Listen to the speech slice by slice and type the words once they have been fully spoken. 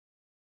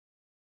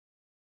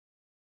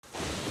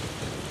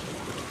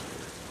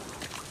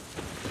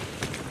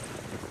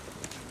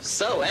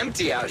So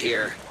empty out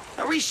here.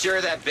 Are we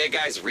sure that big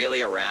guy's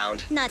really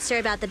around? Not sure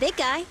about the big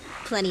guy.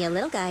 Plenty of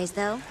little guys,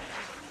 though.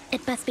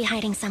 It must be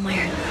hiding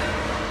somewhere.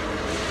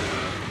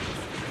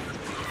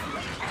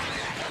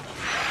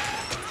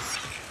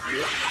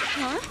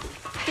 Huh?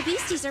 The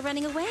beasties are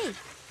running away.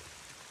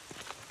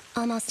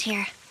 Almost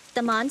here.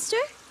 The monster?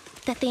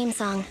 The theme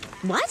song.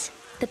 What?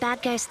 The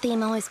bad guy's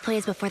theme always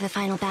plays before the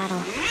final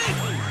battle.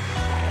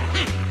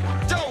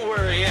 Don't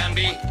worry,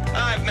 Ambi.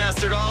 I've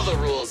mastered all the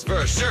rules for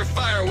a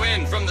surefire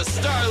win from the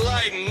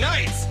Starlight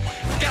Knights.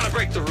 Gotta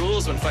break the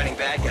rules when fighting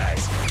bad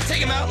guys.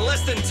 Take them out in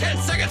less than 10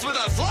 seconds with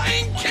a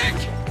flying kick.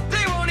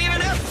 They won't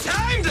even have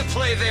time to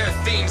play their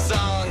theme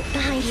song.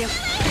 Behind you.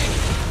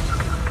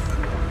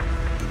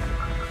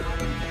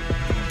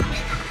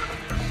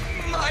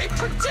 My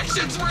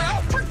predictions were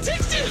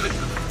out-predicted!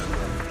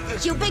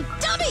 You big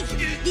dummy!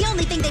 The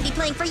only thing they'd be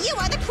playing for you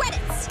are the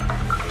credits!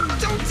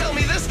 Don't tell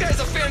me this guy's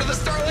a fan of the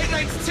Starlight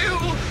Knights, too!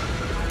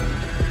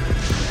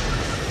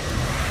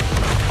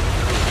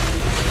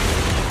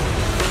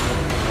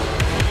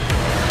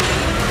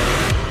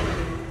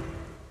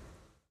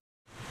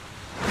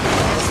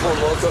 This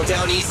one won't go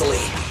down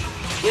easily.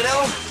 You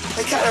know,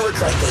 I kind of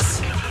regret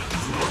this.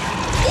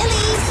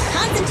 Billy,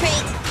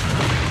 concentrate!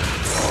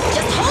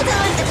 Just hold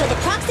on until the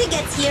proxy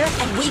gets here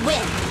and we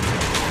win.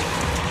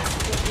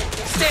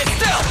 Stand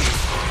still!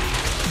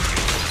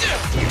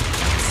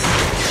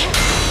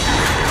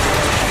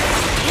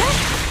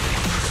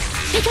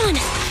 Be gone!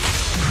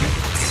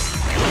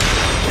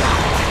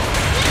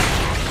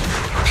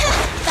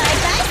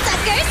 Bye-bye,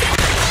 suckers!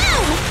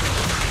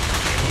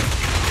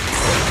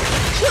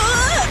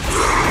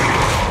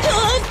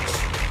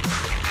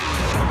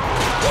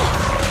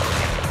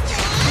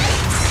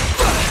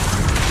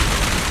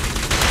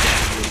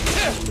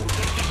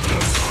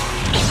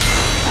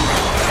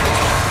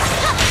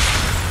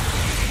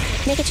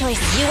 Make a choice.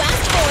 You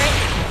asked for it!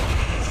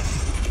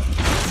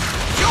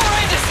 Your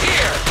end is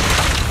here!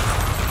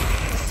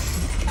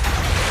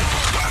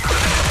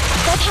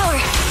 Full power!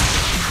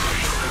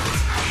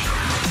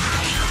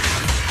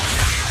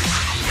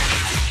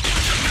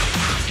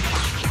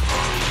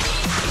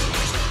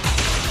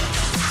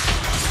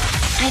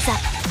 Eyes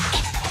up.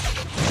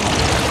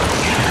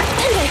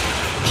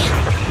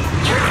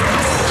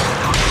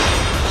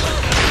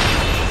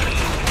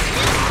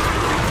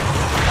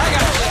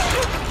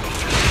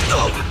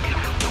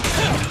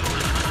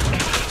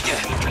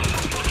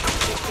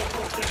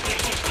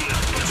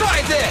 Try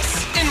this!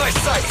 In my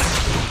sights!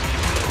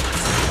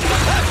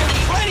 I've got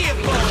plenty of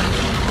bullets!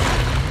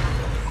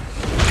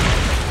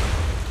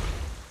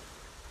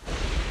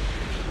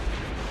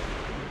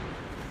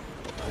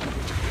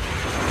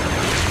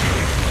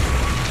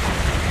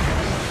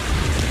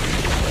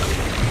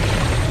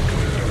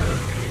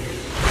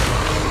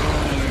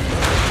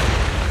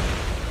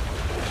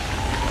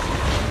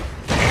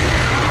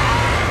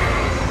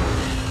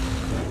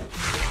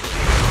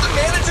 The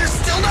manager's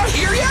still not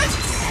here yet?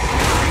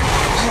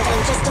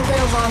 Just a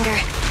little longer.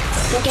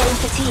 We're getting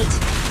fatigued.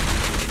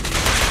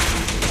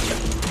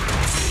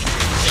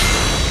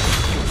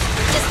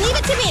 Just leave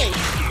it to me!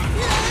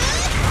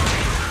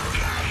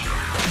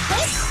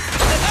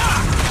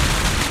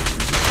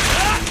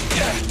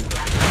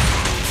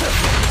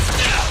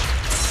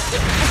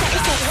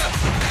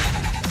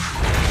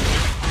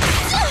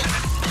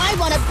 I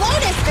want a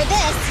bonus for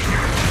this!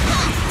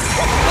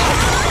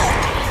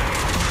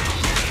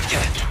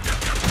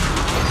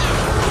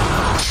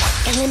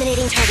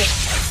 Eliminating target.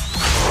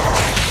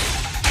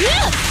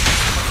 Feel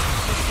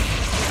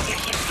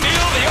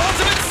the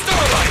ultimate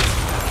starlight!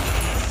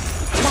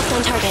 Locked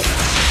on target.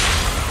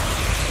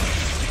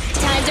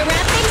 Time to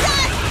wrap things up!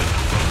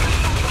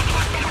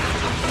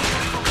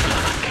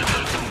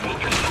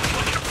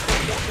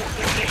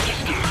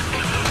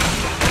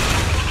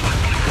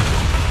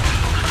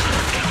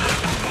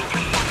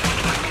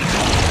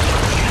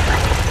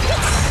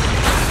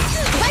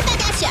 Right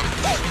back at ya!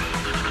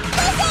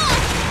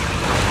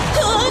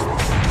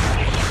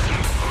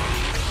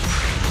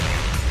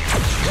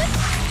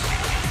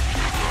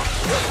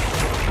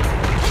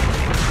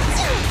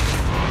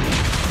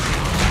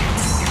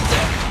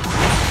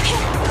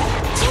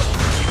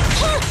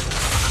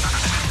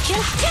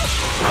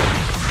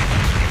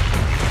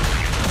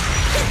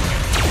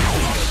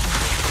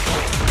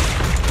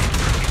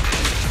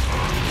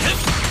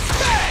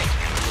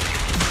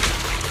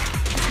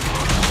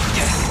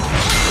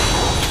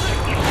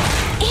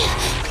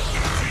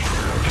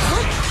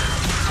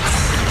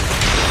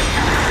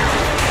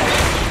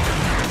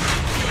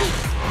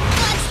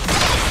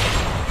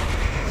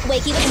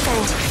 Wakey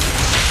confirmed.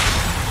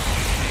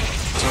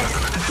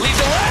 Leave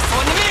the last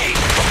one to me!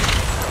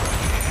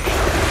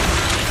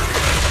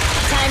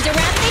 Time to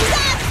wrap things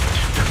up!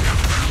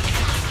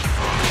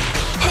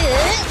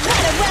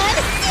 Gotta run!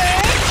 Get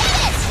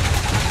it!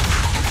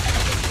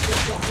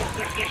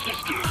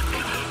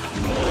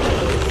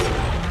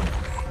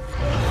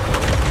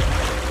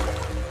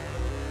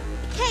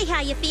 Hey,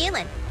 how you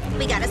feeling?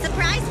 We got a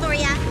surprise for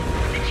ya!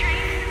 The train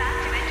is about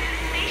to enter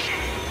the station.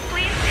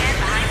 Please stand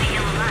behind the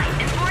yellow line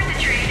and board the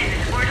train in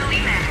an orderly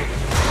manner.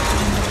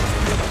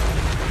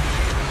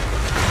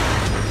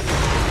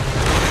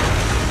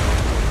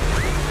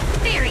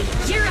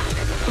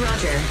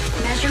 Roger.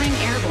 Measuring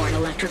airborne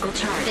electrical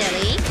charge.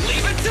 Billy?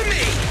 Leave it to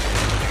me!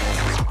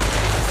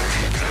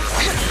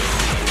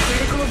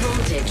 Critical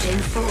voltage in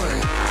 4,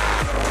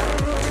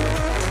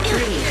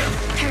 3,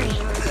 Hurry.